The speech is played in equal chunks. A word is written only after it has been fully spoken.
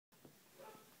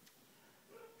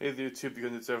Hey there, YouTube,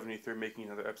 Unit73, making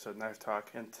another episode of Knife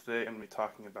Talk, and today I'm going to be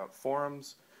talking about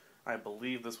forums. I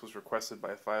believe this was requested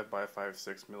by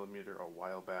 5x56mm a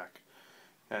while back.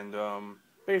 And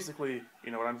basically,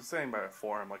 what I'm saying by a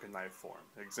forum, like a knife forum.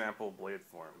 Example, blade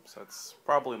forums. That's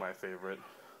probably my favorite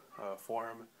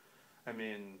forum. I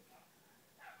mean,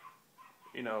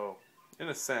 in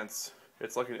a sense,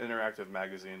 it's like an interactive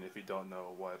magazine if you don't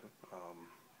know what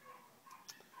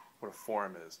a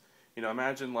forum is.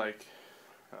 Imagine like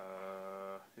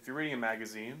if you're reading a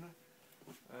magazine,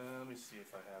 let me see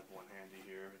if I have one handy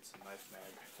here. It's a knife mag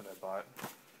that I bought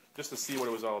just to see what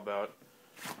it was all about.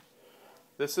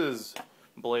 This is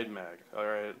Blade Mag,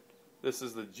 alright? This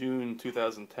is the June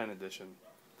 2010 edition.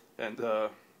 And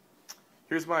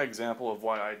here's my example of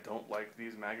why I don't like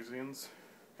these magazines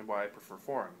and why I prefer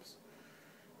forums.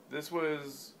 This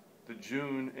was the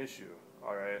June issue,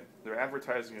 alright? Their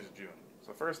advertising is June.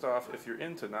 So first off, if you're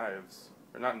into knives,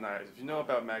 or not knives, if you know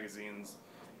about magazines,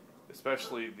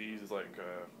 especially these like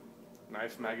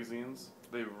knife magazines,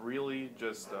 they really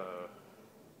just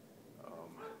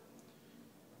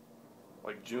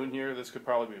like June here, this could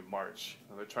probably be March.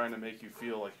 They're trying to make you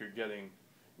feel like you're getting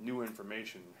new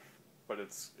information, but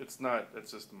it's not.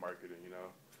 It's just marketing,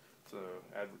 It's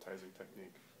a advertising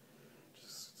technique.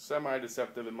 Just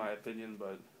semi-deceptive in my opinion,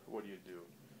 but what do you do?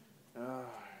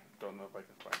 Don't know if I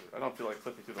can find it. I don't feel like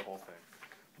flipping through the whole thing.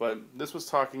 But this was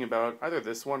talking about, either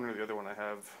this one or the other one I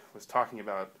have, was talking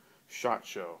about SHOT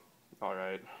Show.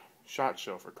 Alright? SHOT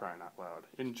Show, for crying out loud.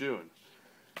 In June.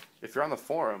 If you're on the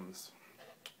forums,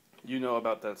 you know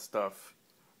about that stuff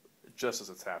just as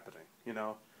it's happening.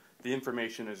 The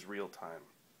information is real time.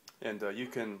 And you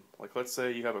can, like, let's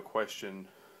say you have a question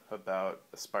about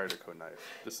a Spyderco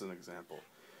knife. This is an example.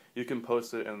 You can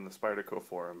post it in the Spyderco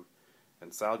forum,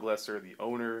 and Sal Glesser, the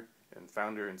owner and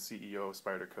founder and CEO of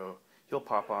Spyderco, he'll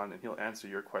pop on and he'll answer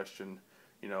your question,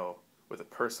 with a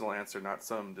personal answer, not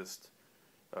some just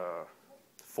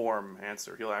form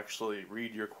answer. He'll actually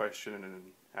read your question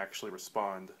and actually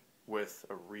respond with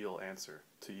a real answer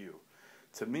to you.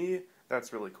 To me,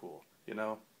 that's really cool.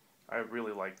 I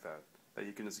really like that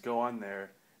you can just go on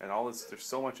there and there's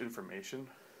so much information,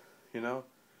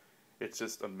 it's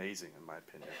just amazing in my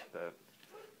opinion that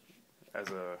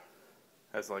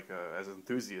as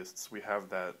enthusiasts we have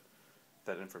that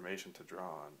information to draw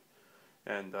on.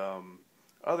 And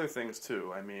other things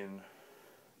too. I mean,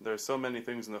 there's so many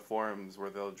things in the forums where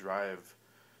they'll drive,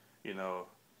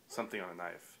 something on a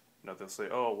knife. They'll say,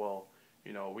 oh, well,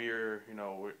 we're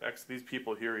these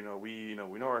people here, we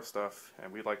know our stuff,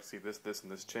 and we'd like to see this,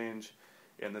 and this change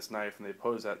in this knife, and they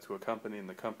pose that to a company, and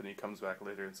the company comes back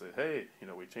later and say, hey,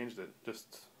 we changed it,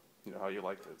 just, how you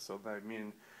liked it. So, I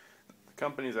mean, the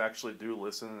companies actually do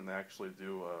listen, and they actually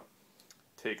do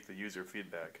take the user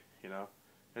feedback,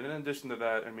 And in addition to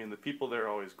that, I mean, the people there are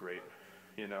always great,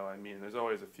 I mean, there's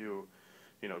always a few,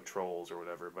 trolls or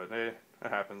whatever, but it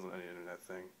happens on any internet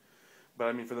thing. But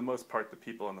I mean, for the most part, the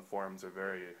people on the forums are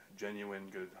very genuine,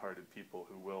 good-hearted people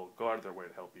who will go out of their way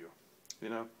to help you,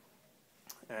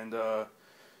 And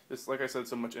just like I said,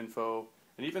 so much info,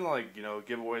 and even like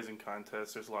giveaways and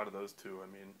contests. There's a lot of those too. I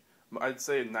mean, I'd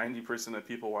say 90% of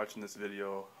people watching this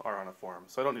video are on a forum,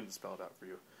 so I don't need to spell it out for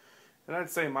you. And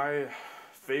I'd say my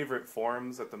favorite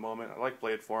forums at the moment, I like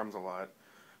Blade forums a lot.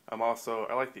 I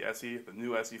like the ESEE, the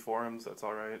new ESEE forums. That's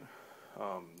all right.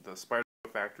 The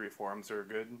Spyderco Factory forums are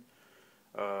good.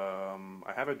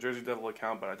 I have a Jersey Devil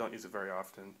account, but I don't use it very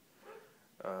often.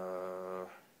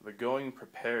 The Going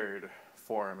Prepared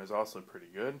forum is also pretty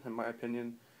good, in my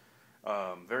opinion.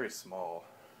 Very small,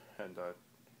 and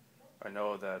I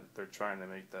know that they're trying to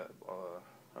make that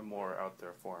a more out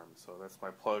there forum, so that's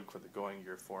my plug for the Going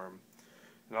Gear forum.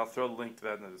 And I'll throw the link to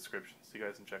that in the description so you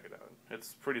guys can check it out.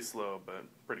 It's pretty slow, but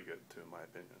pretty good too, in my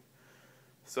opinion.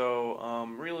 So,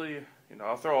 really,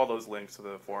 I'll throw all those links to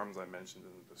the forums I mentioned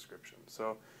in the description.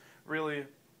 So, really,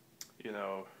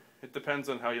 it depends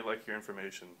on how you like your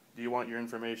information. Do you want your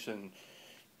information,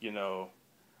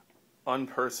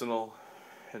 unpersonal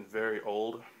and very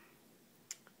old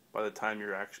by the time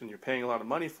you're paying a lot of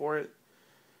money for it?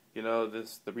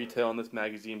 The retail in this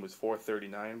magazine was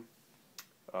 $4.39.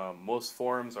 Most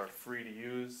forums are free to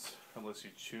use unless you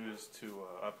choose to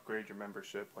upgrade your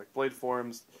membership. Like Blade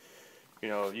forums,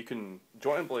 you can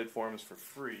join Blade forums for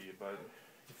free, but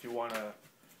if you want to,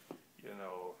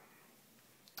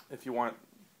 if you want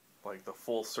like the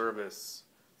full service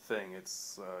thing,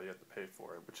 it's you have to pay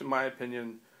for it. Which, in my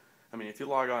opinion, I mean, if you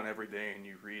log on every day and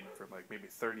you read for like maybe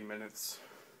 30 minutes,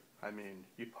 I mean,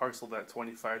 you parcel that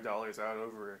 $25 out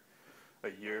over a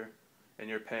year, and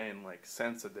you're paying like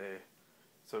cents a day.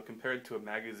 So compared to a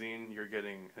magazine, you're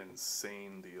getting an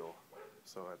insane deal.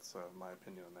 So that's my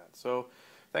opinion on that. So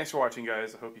thanks for watching,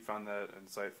 guys. I hope you found that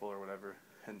insightful or whatever.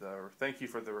 And thank you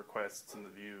for the requests and the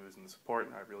views and the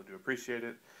support. I really do appreciate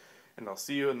it. And I'll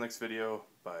see you in the next video.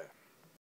 Bye.